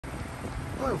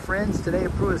Hello friends, today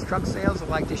at Pruitt's Truck Sales I'd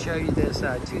like to show you this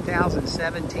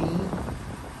 2017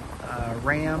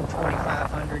 Ram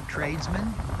 2500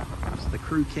 Tradesman. It's the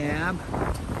crew cab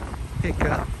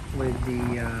pickup with the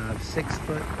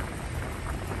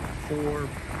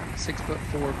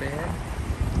 6'4" bed.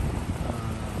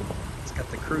 It's got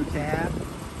the crew cab.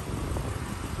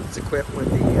 It's equipped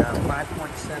with the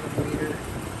 5.7 liter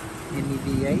Hemi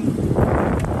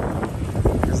V8.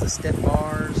 Has the step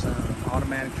bars,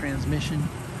 automatic transmission,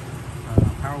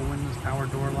 power windows, power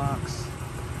door locks,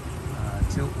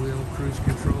 tilt wheel, cruise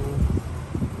control.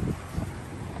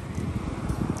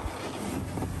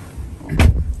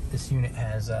 This unit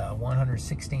has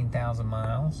 116,000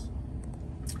 miles.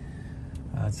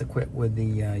 It's equipped with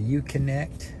the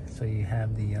Uconnect, so you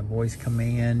have the voice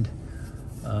command,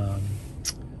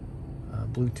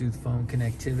 Bluetooth phone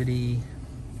connectivity,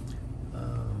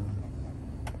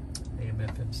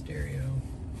 AM/FM stereo.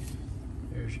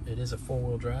 It is a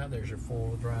four-wheel drive. There's your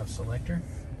four-wheel drive selector.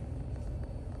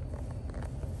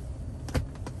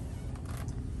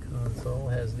 Console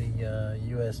has the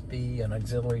USB and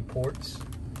auxiliary ports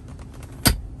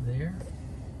there.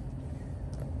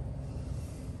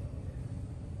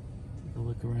 Take a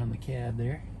look around the cab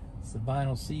there. It's the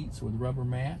vinyl seats with rubber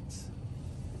mats.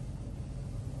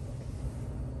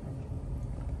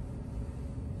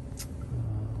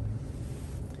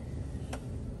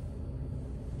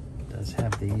 Does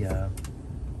have the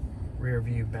rear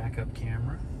view backup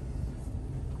camera.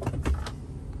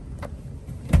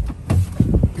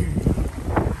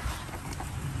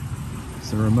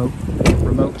 It's a remote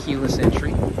keyless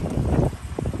entry. It's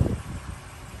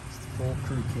the full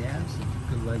crew cab, so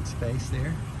good leg space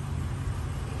there.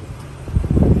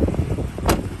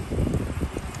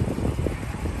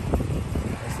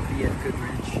 That's the BF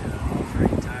Goodrich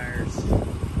all-terrain tires.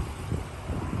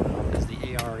 There's the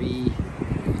ARE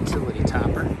utility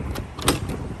topper.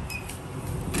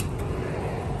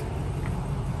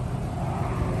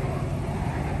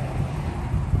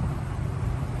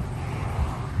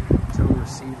 Tow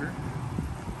receiver.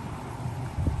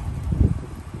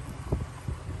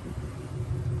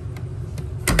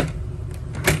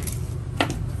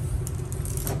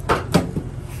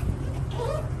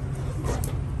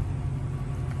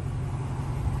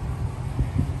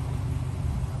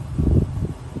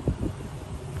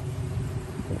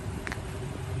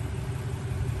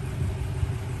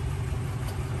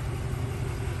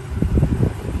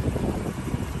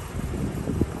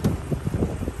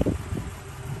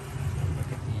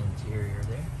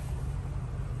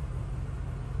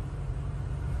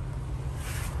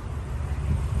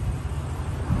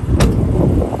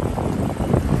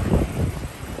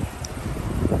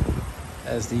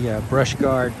 As the brush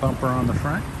guard bumper on the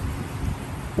front.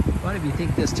 But if you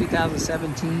think this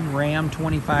 2017 Ram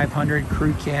 2500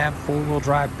 crew cab 4-wheel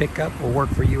drive pickup will work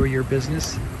for you or your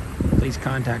business, please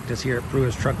contact us here at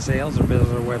Pruitt's Truck Sales or visit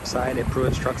our website at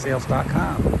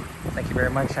pruittstrucksales.com. Thank you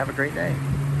very much. Have a great day.